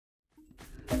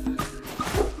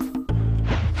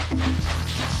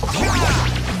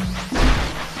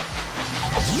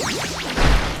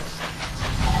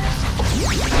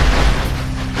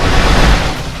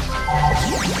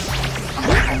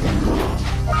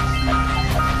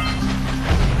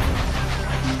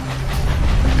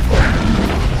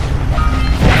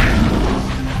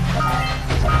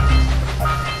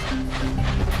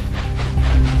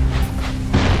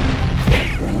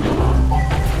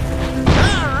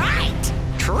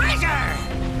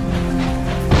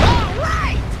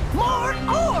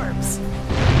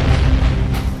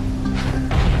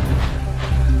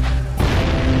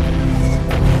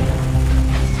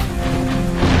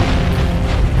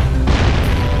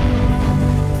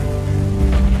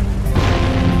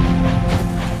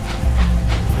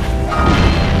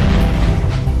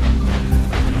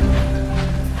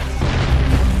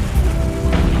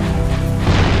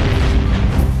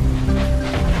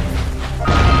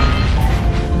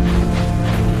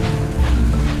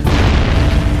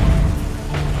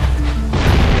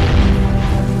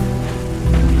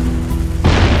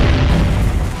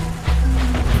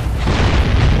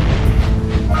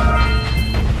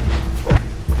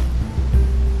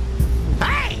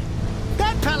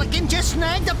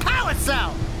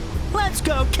Ottsel! Let's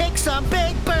go kick some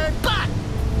big bird butt!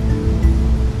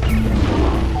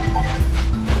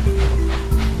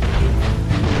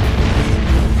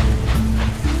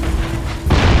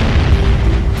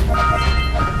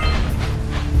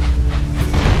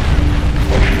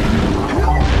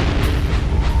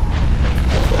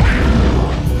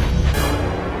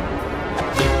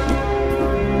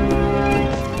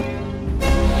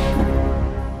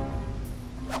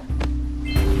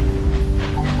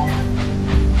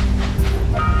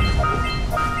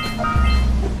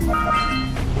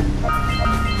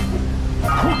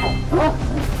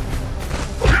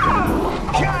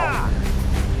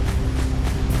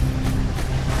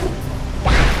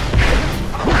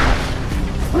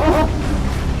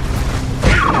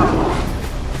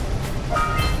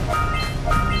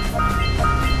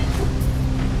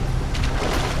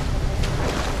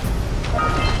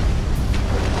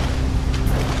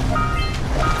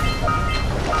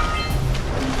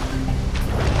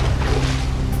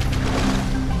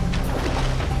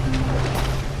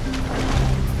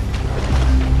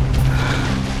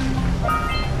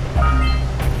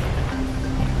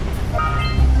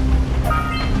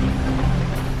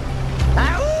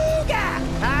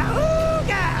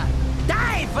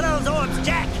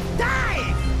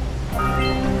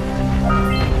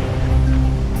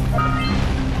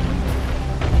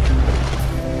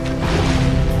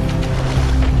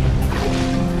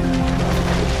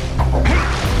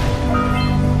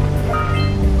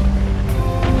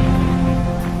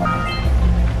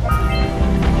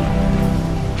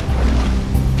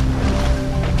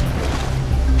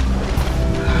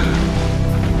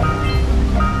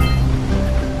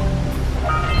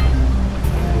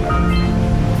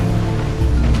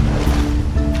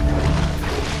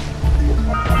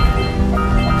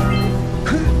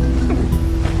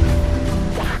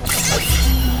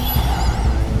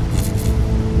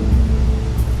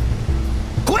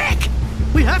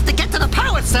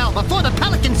 Before the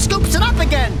pelican scoops it up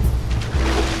again!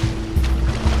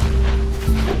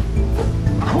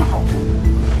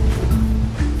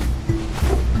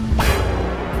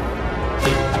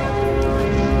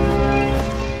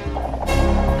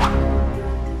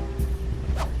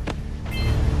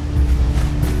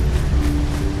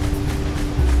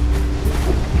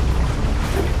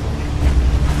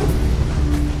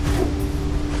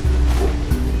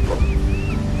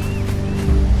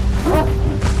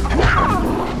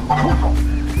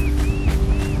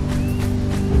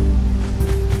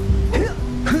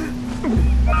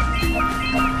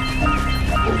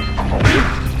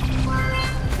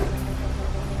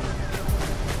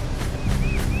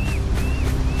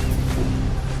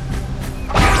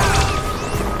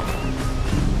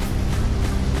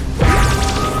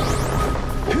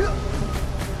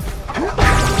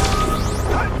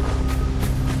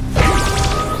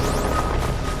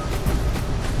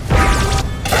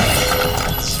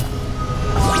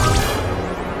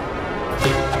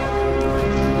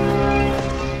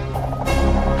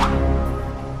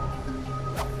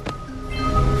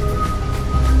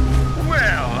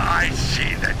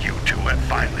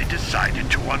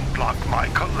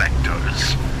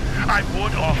 I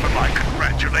would offer my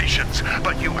congratulations,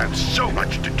 but you have so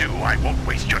much to do, I won't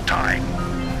waste your time.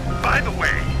 By the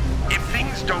way, if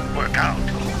things don't work out,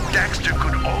 Daxter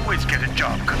could always get a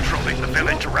job controlling the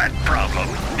village rat problem.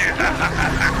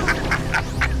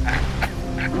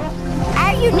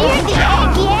 Are you near the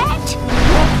egg yet?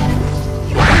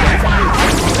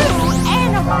 True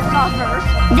animal lovers.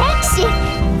 That's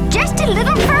it. Just a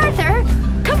little further.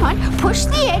 Come on, push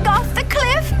the egg off the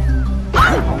cliff.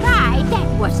 Oh my,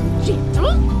 that wasn't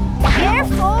gentle.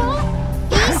 Careful.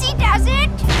 Easy does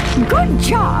it. Good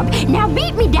job. Now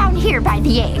meet me down here by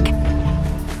the egg.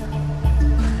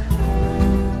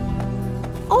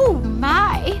 Oh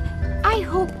my. I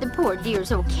hope the poor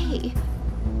dear's okay.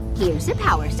 Here's a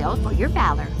power cell for your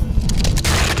valor.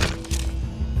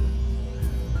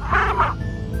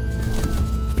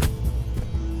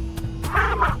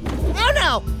 Oh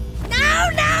no! No,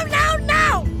 no, no,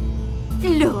 no!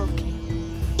 Look,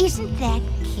 isn't that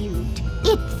cute?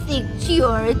 It thinks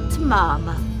you're its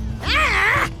mama.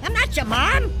 Ah! I'm not your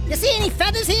mom! You see any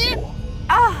feathers here?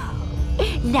 Oh,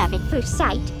 love at first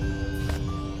sight.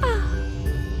 Oh.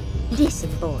 Listen,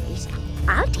 boys.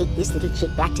 I'll take this little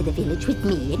chick back to the village with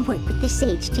me and work with the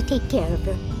sage to take care of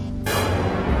her.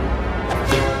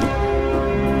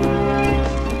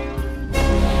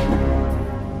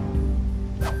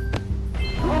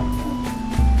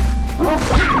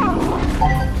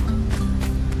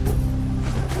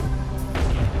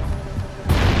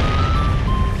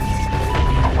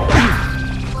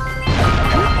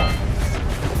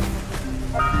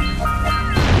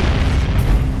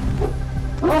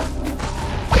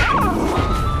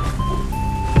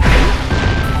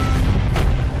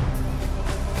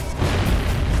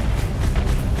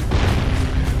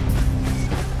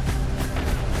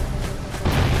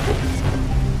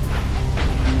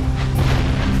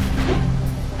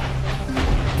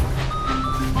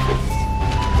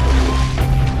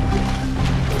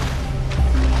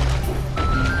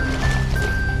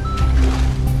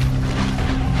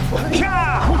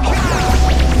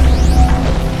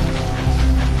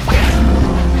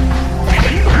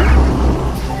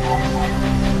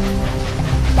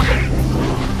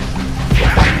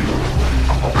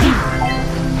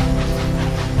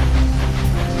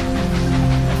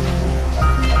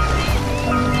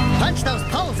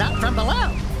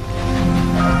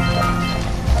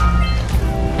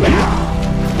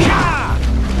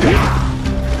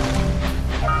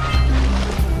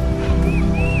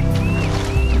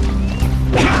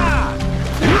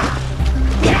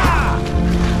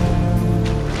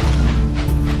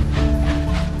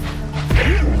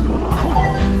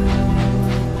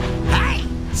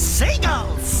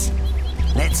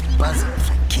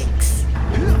 for kicks.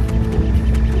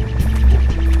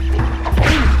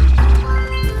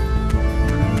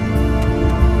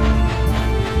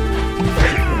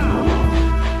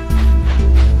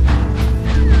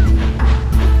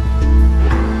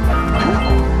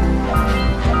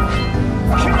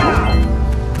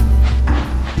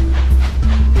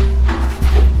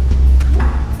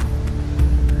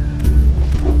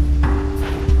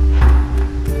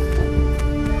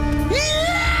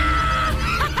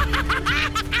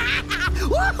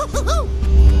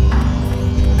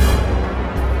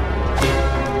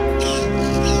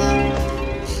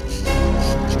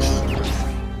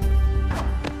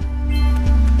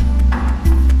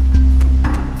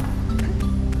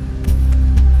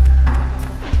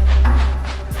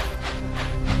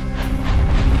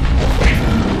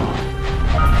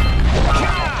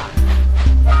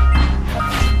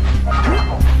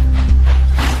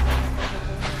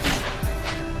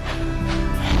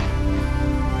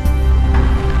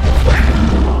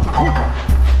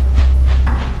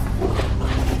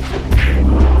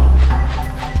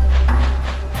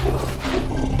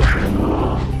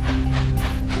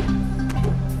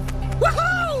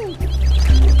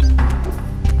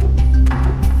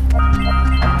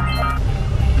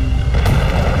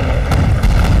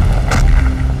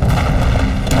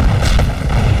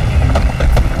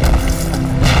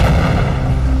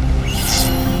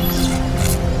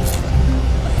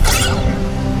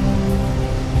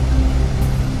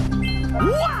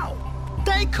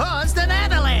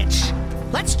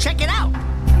 Let's check it out.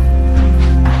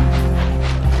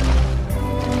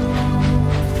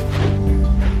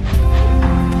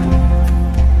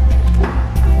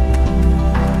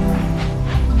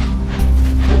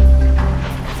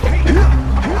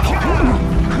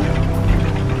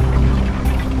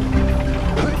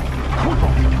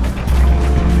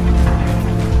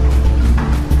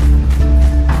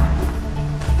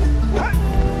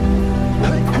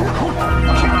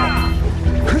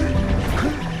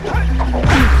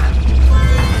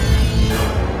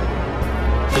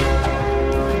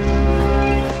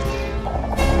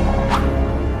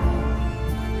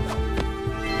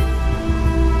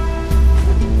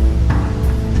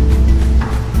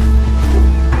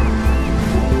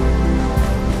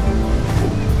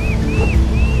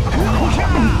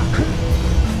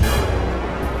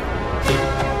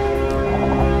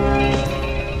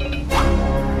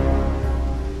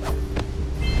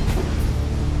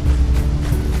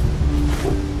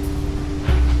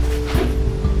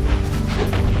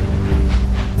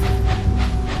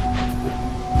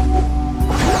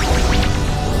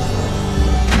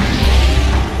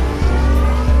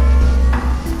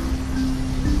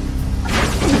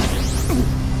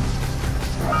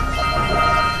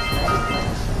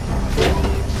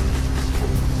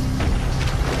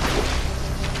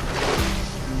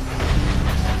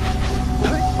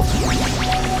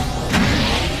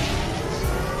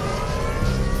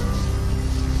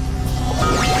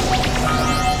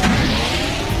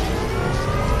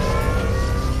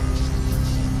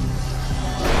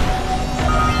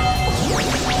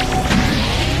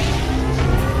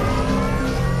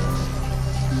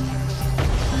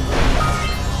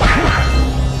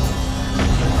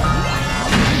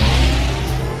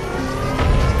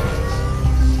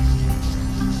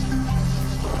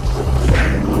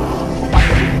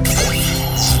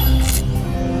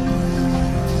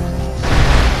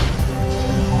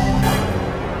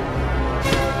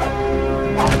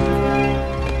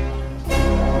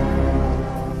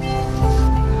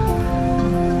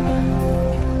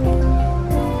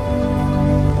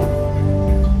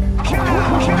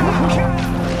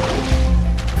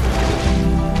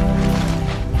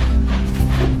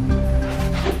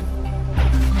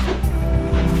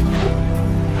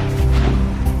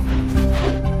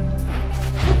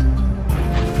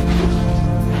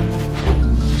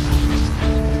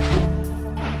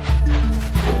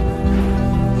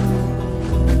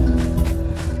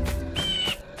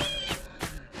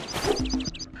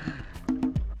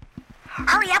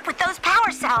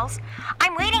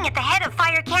 I'm waiting at the head of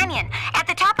Fire Canyon, at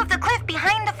the top of the cliff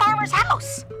behind the farmer's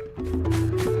house.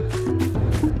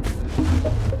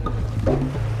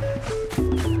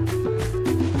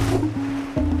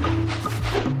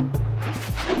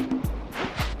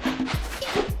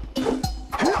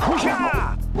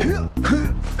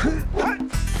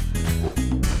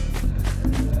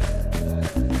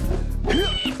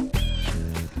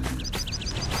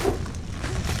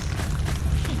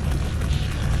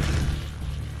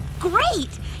 Great!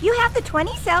 You have the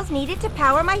 20 cells needed to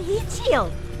power my heat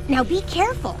shield. Now be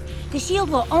careful. The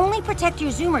shield will only protect your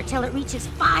zoomer till it reaches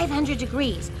 500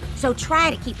 degrees, so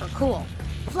try to keep her cool.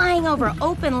 Flying over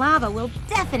open lava will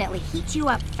definitely heat you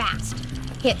up fast.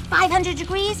 Hit 500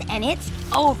 degrees and it's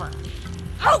over.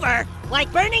 Over?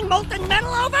 Like burning molten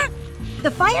metal over?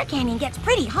 The fire canyon gets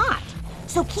pretty hot,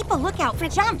 so keep a lookout for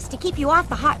jumps to keep you off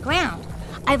the hot ground.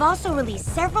 I've also released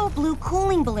several blue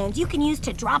cooling balloons you can use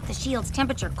to drop the shield's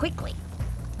temperature quickly.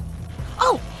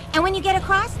 Oh, and when you get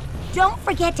across, don't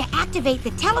forget to activate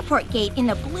the teleport gate in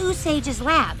the Blue Sage's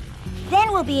lab.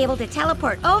 Then we'll be able to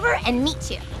teleport over and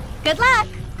meet you. Good luck!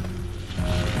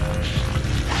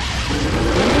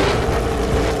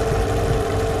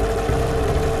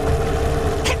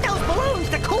 Hit those balloons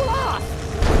to cool off!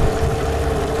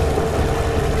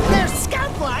 There's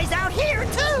scout flies out here,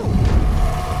 too!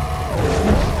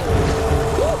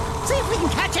 Whew, see if we can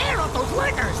catch air off those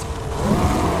lurkers!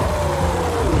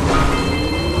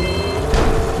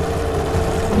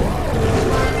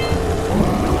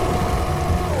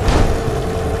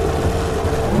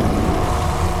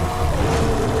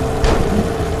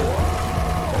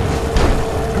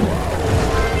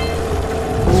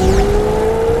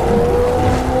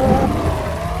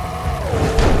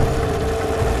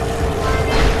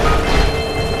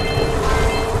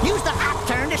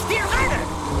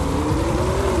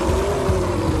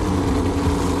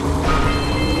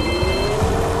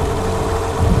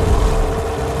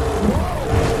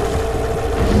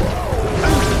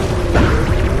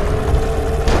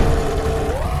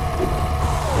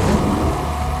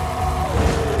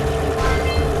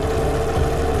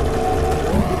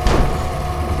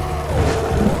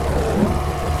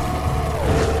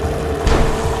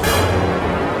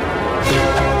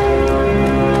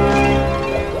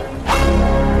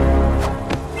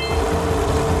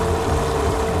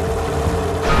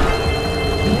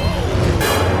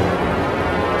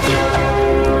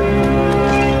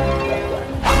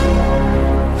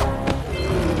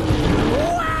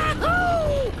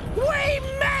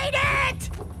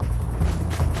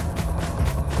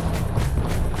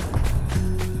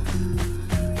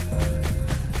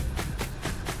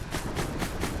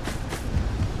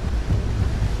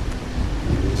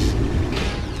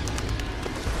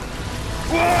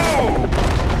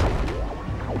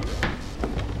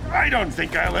 I don't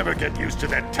think I'll ever get used to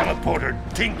that teleporter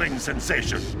tingling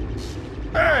sensation.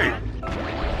 Hey!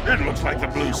 It looks like the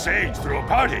Blue Sage threw a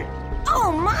party.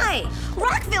 Oh my!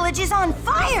 Rock Village is on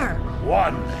fire!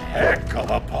 One heck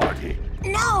of a party.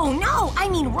 No, I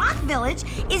mean Rock Village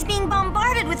is being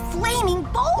bombarded with flaming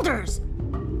boulders!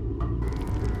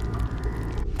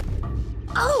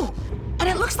 Oh, and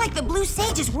it looks like the Blue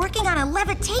Sage is working on a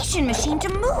levitation machine to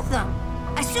move them.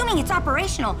 Assuming it's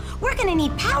operational, we're gonna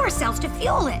need power cells to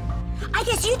fuel it. I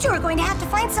guess you two are going to have to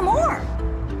find some more.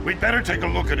 We'd better take a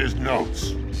look at his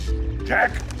notes.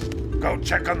 Jack, go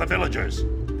check on the villagers,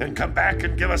 then come back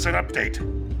and give us an update.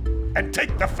 And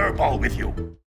take the furball with you.